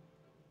warp.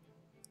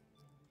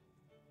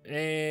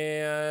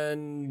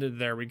 And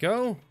there we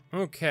go.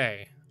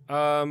 Okay.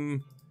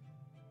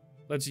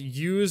 Let's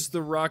use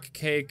the rock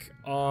cake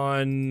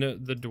on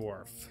the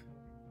dwarf.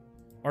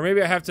 Or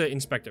maybe I have to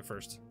inspect it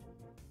first.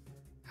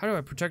 How do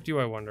I protect you,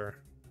 I wonder?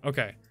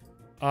 Okay.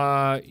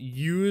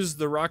 Use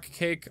the rock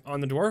cake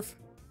on the dwarf?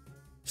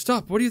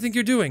 Stop, what do you think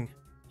you're doing?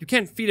 You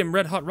can't feed him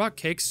red-hot rock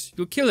cakes.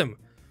 You'll kill him.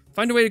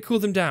 Find a way to cool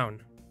them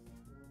down.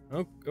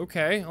 Oh,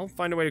 okay, I'll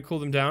find a way to cool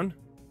them down.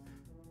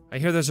 I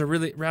hear there's a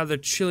rather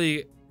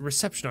chilly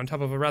reception on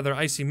top of a rather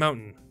icy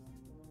mountain.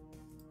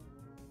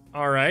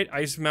 Alright,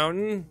 ice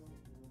mountain.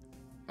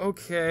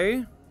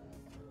 Okay.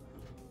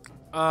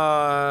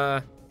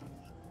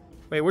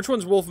 Wait, which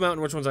one's Wolf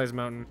Mountain, which one's Ice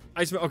Mountain?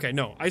 Okay,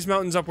 no. Ice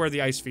Mountain's up where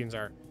the Ice Fiends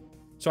are.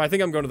 So I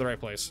think I'm going to the right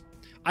place.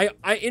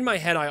 In my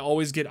head, I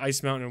always get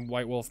Ice Mountain and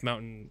White Wolf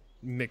Mountain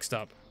mixed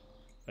up.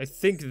 I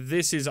think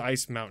this is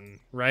Ice Mountain,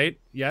 right?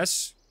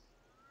 Yes?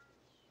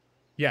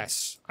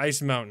 Yes,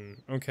 Ice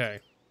Mountain. Okay.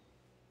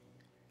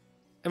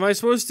 Am I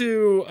supposed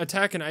to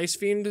attack an Ice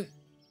Fiend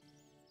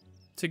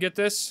to get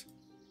this?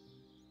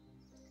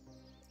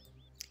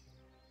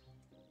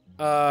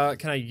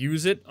 Can I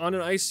use it on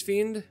an Ice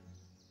Fiend?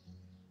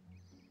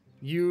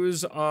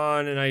 Use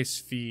on an Ice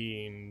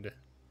Fiend.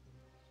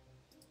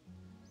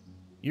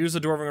 Use the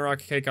Dwarven Rock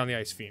Cake on the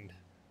Ice Fiend.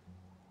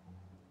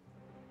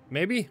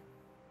 Maybe?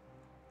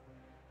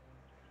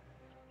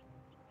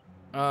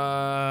 No.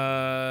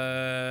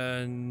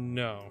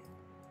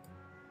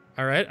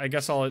 Alright, I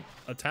guess I'll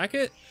attack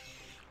it?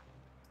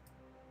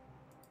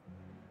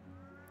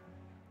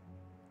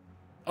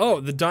 Oh,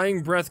 the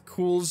dying breath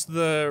cools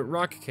the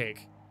rock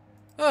cake.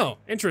 Oh,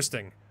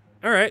 interesting.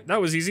 Alright,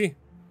 that was easy.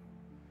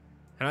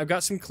 And I've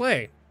got some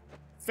clay.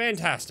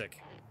 Fantastic.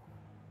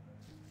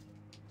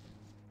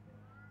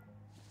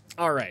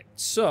 Alright,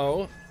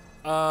 so,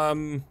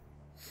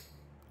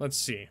 let's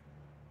see.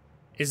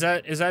 Is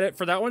that it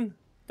for that one?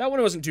 That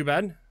one wasn't too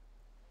bad.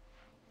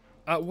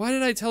 Why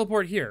did I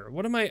teleport here?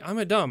 What am I'm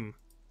a dumb.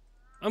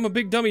 I'm a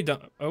big dummy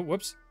dumb. Oh,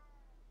 whoops.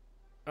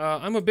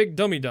 I'm a big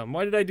dummy dumb.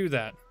 Why did I do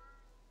that?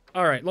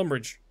 Alright,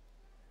 Lumbridge.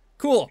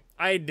 Cool,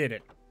 I did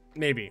it.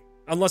 Maybe.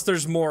 Unless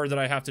there's more that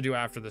I have to do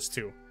after this,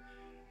 too.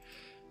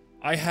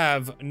 I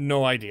have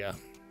no idea.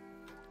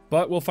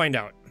 But we'll find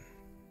out.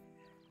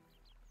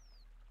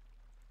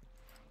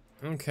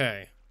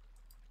 Okay.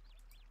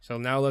 So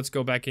now let's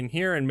go back in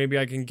here, and maybe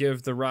I can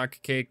give the rock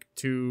cake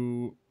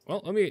to...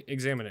 Well, let me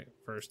examine it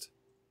first.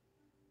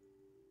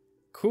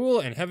 Cool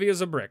and heavy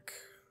as a brick.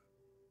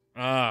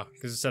 Ah,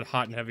 because it said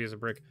hot and heavy as a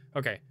brick.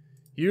 Okay.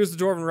 Use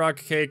the Dwarven rock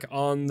cake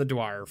on the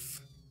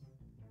dwarf.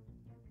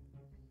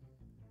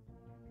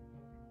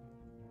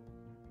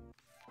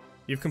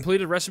 You've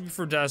completed recipe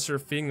for disaster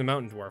feeding the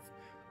mountain dwarf.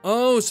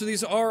 Oh, so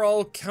these are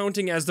all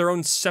counting as their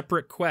own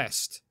separate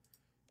quest.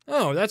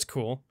 Oh, that's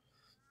cool.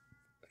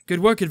 Good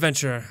work,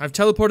 adventurer. I've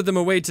teleported them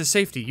away to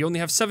safety. You only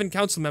have 7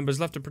 council members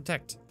left to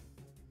protect.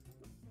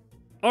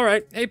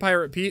 Alright, hey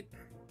Pirate Pete.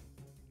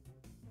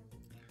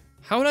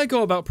 How would I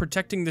go about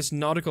protecting this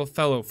nautical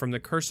fellow from the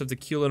curse of the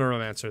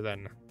Keelan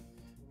then?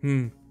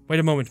 Wait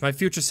a moment, my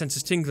future sense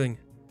is tingling.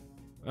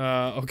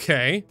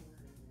 Okay.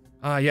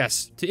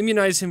 Yes. To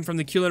immunize him from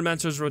the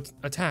Keelan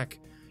attack,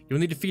 you'll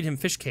need to feed him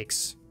fish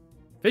cakes.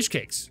 Fish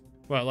cakes?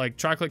 What, like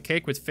chocolate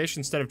cake with fish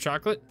instead of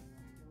chocolate?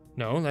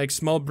 No, like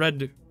small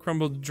bread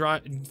crumbled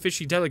dry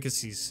fishy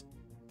delicacies.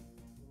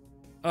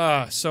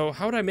 So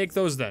how would I make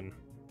those then?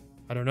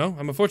 I don't know,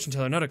 I'm a fortune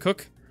teller, not a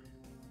cook.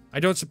 I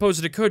don't suppose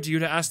it occurred to you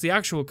to ask the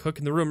actual cook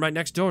in the room right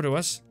next door to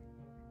us.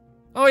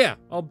 Oh yeah,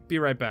 I'll be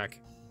right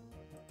back.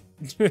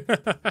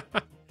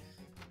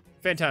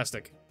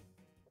 Fantastic.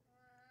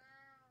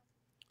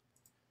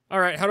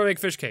 Alright, how do I make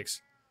fish cakes?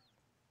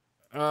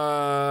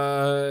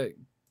 Okay,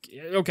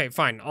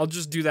 fine. I'll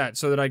just do that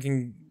so that I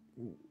can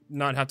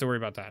not have to worry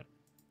about that.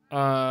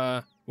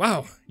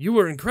 Wow, you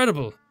were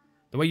incredible.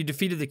 The way you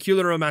defeated the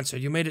Keelan,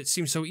 you made it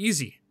seem so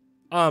easy.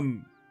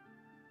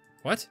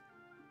 What?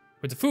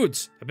 With the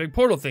foods, the big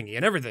portal thingy,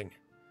 and everything.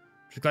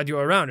 Just glad you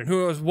were around, and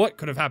who knows what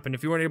could have happened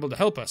if you weren't able to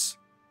help us.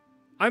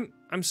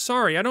 I'm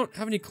sorry, I don't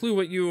have any clue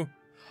what you...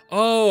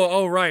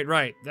 Oh,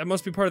 right. That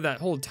must be part of that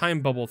whole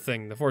time bubble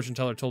thing the fortune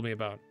teller told me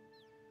about.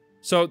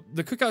 So,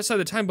 the cook outside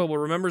the time bubble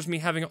remembers me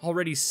having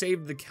already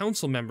saved the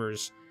council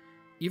members,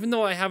 even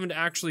though I haven't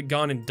actually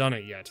gone and done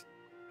it yet.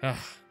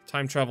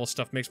 Time travel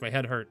stuff makes my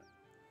head hurt.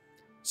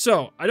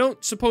 So, I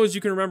don't suppose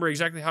you can remember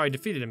exactly how I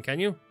defeated him, can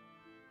you?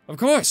 Of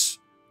course!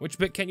 Which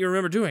bit can't you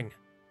remember doing?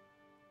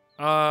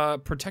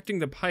 Protecting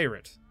the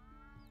pirate.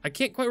 I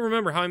can't quite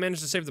remember how I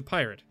managed to save the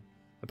pirate.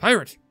 The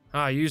pirate?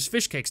 You used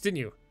fish cakes, didn't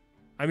you?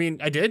 I mean,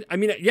 I did?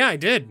 Yeah, I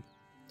did.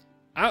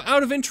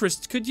 Out of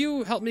interest, could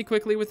you help me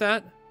quickly with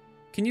that?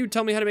 Can you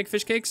tell me how to make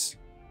fish cakes?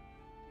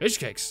 Fish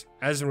cakes?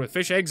 As in with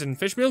fish eggs and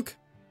fish milk?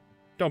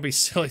 Don't be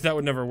silly, that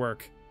would never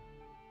work.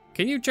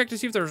 Can you check to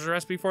see if there's a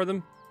recipe for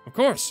them? Of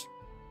course.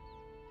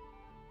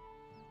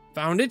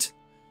 Found it?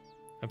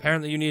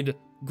 Apparently you need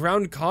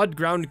ground cod,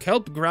 ground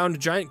kelp, ground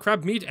giant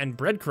crab meat, and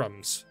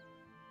breadcrumbs.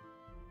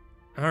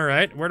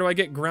 Alright, where do I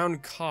get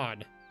ground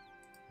cod?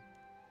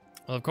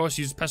 Well, of course,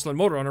 use pestle and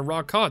mortar on a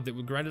raw cod that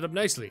would grind it up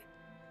nicely.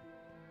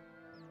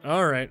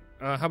 Alright,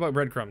 how about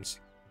breadcrumbs?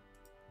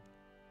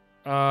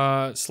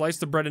 Slice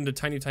the bread into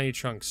tiny, tiny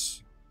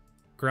chunks.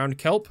 Ground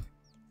kelp?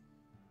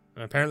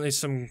 Apparently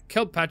some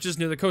kelp patches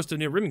near the coast of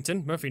near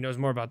Remington. Murphy knows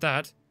more about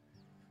that.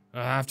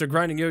 After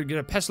grinding, you would get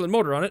a pestle and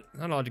mortar on it.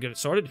 I know how to get it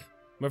sorted.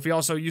 Murphy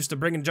also used to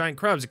bring in giant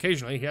crabs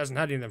occasionally. He hasn't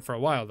had any of them for a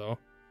while, though.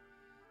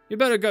 You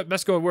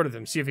best go a word with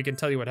him, see if he can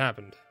tell you what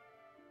happened.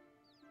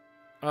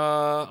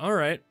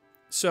 Alright.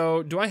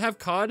 So, do I have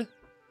cod?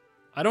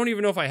 I don't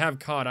even know if I have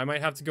cod. I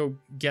might have to go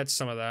get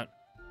some of that.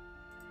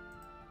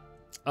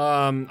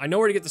 I know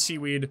where to get the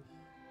seaweed,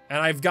 and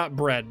I've got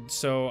bread,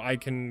 so I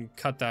can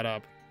cut that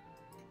up.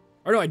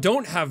 Or no, I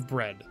don't have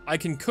bread. I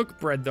can cook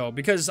bread, though,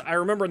 because I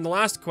remember in the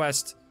last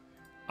quest,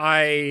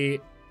 oh,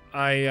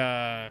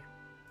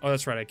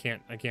 that's right, I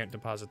can't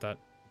deposit that.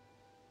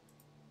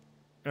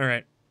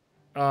 Alright.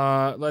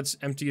 Let's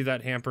empty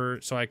that hamper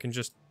so I can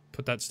just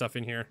put that stuff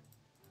in here.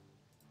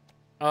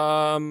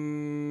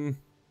 Yeah,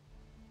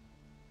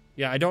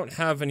 I don't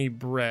have any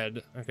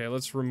bread. Okay,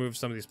 let's remove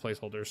some of these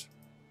placeholders.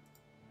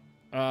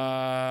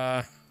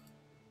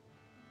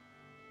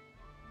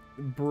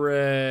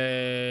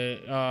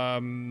 Bread,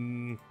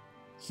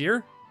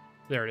 here?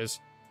 There it is.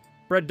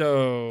 Bread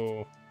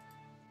dough.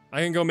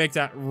 I can go make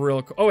that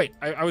real quick. Oh, wait,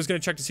 I was gonna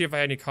check to see if I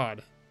had any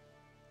cod.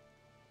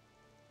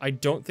 I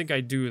don't think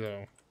I do,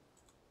 though.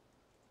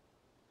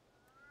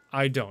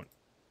 I don't.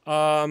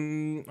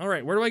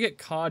 Alright, where do I get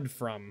cod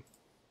from?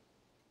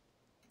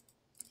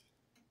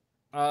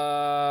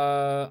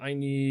 I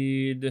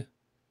need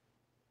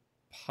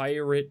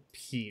Pirate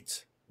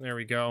Pete. There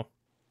we go.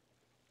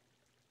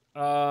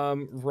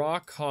 Raw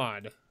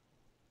cod.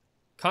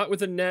 Caught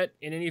with a net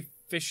in any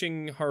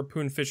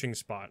harpoon fishing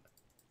spot.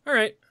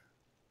 Alright.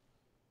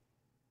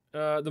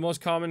 The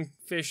most common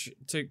fish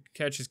to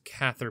catch is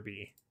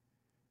Catherby.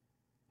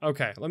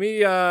 Okay, let me,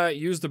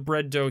 use the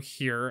bread dough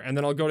here, and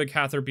then I'll go to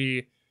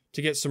Catherby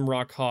to get some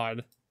raw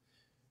cod.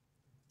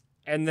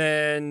 And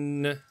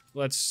then,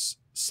 let's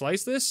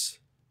slice this.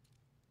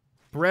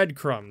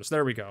 Breadcrumbs,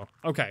 there we go.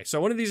 Okay,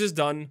 so one of these is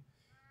done.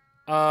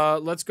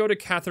 Let's go to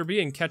Catherby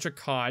and catch a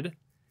cod.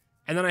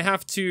 And then I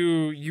have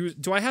to use...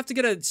 Do I have to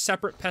get a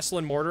separate pestle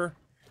and mortar?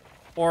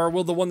 Or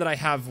will the one that I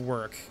have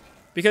work?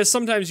 Because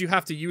sometimes you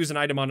have to use an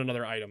item on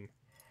another item.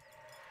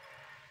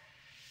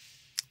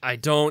 I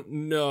don't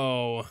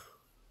know.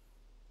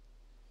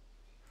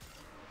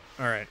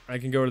 Alright, I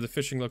can go to the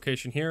fishing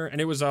location here. And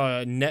it was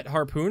a net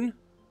harpoon,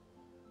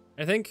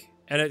 I think.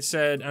 And it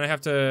said... And I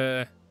have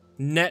to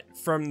net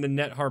from the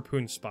net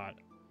harpoon spot.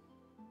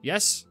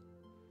 Yes?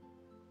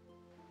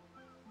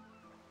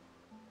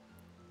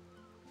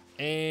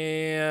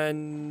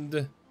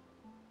 And...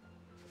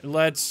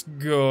 Let's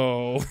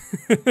go.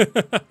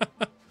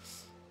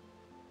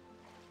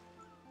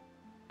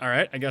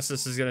 Alright, I guess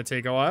this is gonna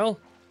take a while.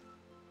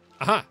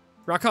 Aha!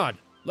 Raw cod.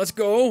 Let's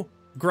go!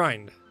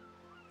 Grind.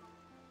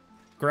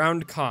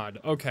 Ground cod.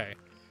 Okay.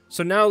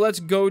 So now let's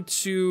go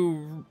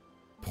to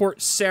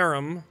Port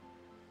Sarum,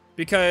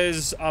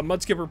 because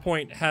Mudskipper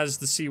Point has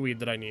the seaweed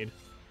that I need.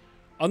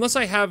 Unless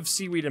I have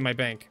seaweed in my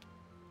bank.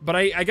 But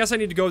I guess I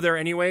need to go there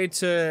anyway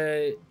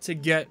to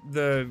get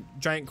the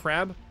giant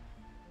crab.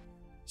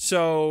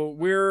 So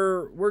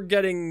we're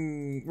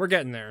getting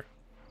there.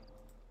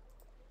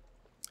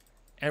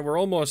 And we're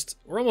almost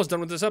done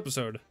with this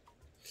episode.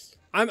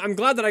 I'm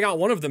glad that I got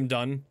one of them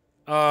done.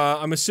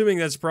 I'm assuming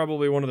that's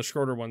probably one of the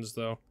shorter ones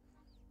though.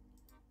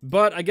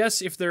 But I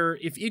guess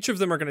if each of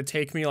them are gonna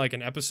take me like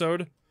an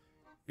episode,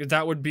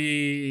 that would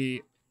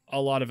be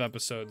a lot of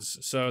episodes.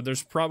 So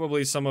there's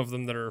probably some of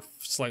them that are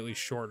slightly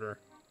shorter.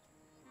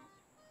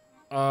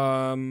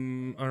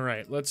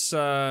 Alright, let's,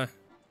 there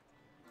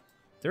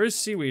is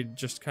seaweed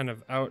just kind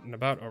of out and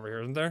about over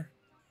here, isn't there?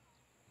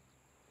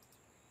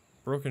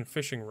 Broken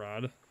fishing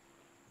rod.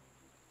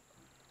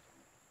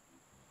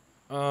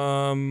 You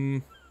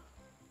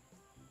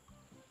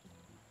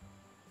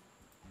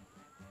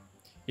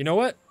know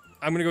what?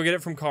 I'm gonna go get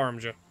it from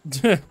Karamja.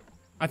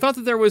 I thought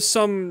that there was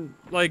some,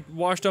 like,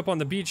 washed up on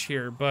the beach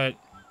here, but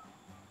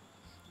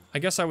I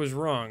guess I was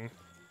wrong.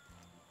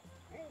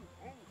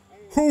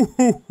 Hoo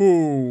hoo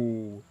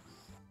hoo!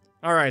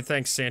 Alright,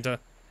 thanks, Santa.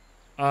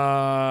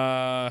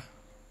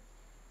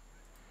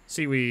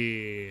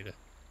 Seaweed.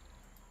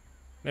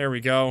 There we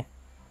go.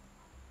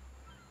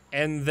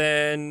 And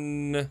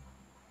then...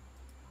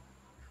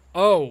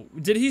 Oh,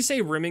 did he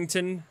say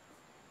Remington?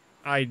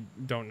 I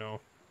don't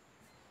know.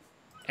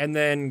 And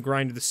then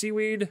grind the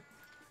seaweed.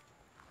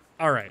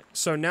 Alright,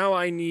 so now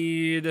I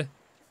need...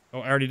 Oh,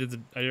 I already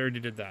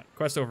did that.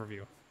 Quest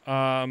overview.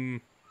 No,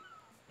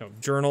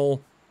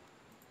 journal.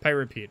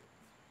 Pirate Pete.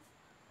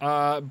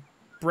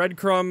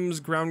 Breadcrumbs,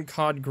 ground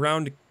cod,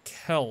 ground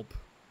kelp.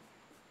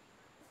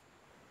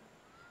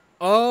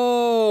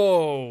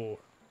 Oh!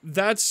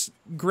 That's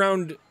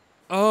ground...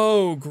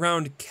 Oh,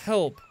 ground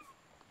kelp.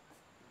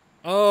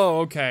 Oh,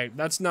 okay.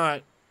 That's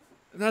not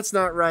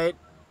right.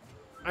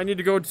 I need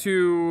to go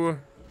to...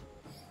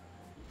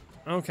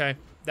 Okay.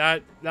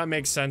 That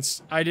makes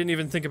sense. I didn't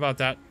even think about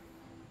that.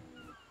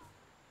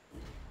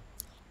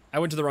 I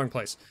went to the wrong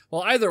place.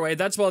 Well, either way,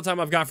 that's all the time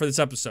I've got for this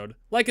episode.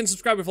 Like and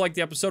subscribe if you like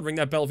the episode. Ring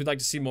that bell if you'd like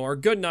to see more.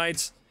 Good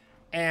night.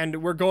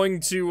 And we're going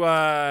to,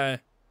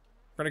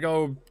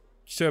 go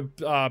to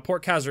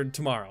Port Khazard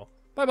tomorrow.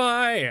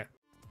 Bye-bye.